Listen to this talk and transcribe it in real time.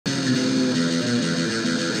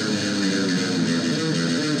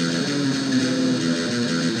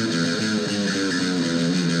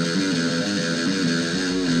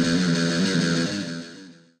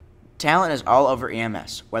Talent is all over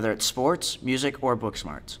EMS, whether it's sports, music, or book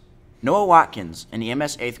smarts. Noah Watkins, an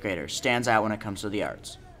EMS 8th grader, stands out when it comes to the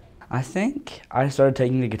arts. I think I started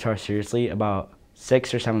taking the guitar seriously about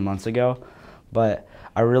 6 or 7 months ago, but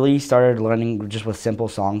I really started learning just with simple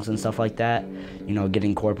songs and stuff like that, you know,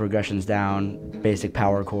 getting chord progressions down, basic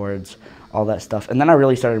power chords, all that stuff. And then I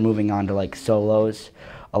really started moving on to like solos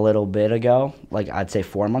a little bit ago, like I'd say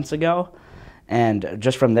 4 months ago, and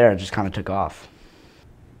just from there it just kind of took off.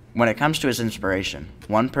 When it comes to his inspiration,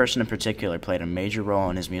 one person in particular played a major role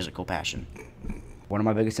in his musical passion. One of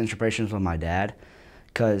my biggest inspirations was my dad,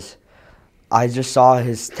 because I just saw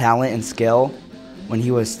his talent and skill when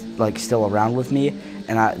he was like still around with me,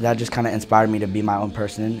 and that just kind of inspired me to be my own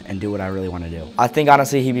person and do what I really want to do. I think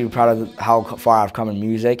honestly he'd be proud of how far I've come in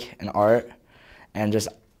music and art, and just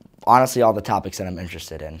honestly all the topics that I'm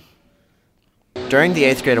interested in. During the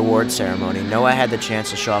 8th grade award ceremony, Noah had the chance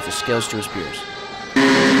to show off his skills to his peers.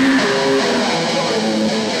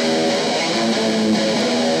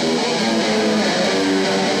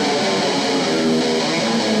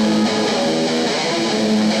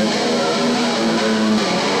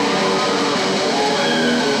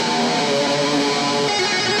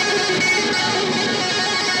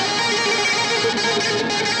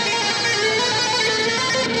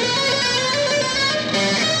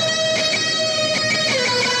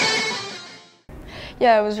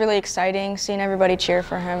 Yeah, it was really exciting seeing everybody cheer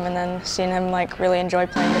for him and then seeing him like really enjoy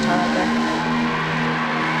playing guitar out there.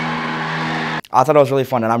 I thought it was really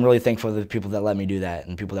fun, and I'm really thankful for the people that let me do that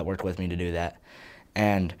and people that worked with me to do that.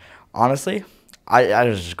 And honestly, it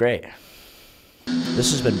was just great. This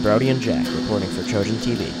has been Brody and Jack reporting for Trojan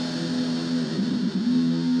TV.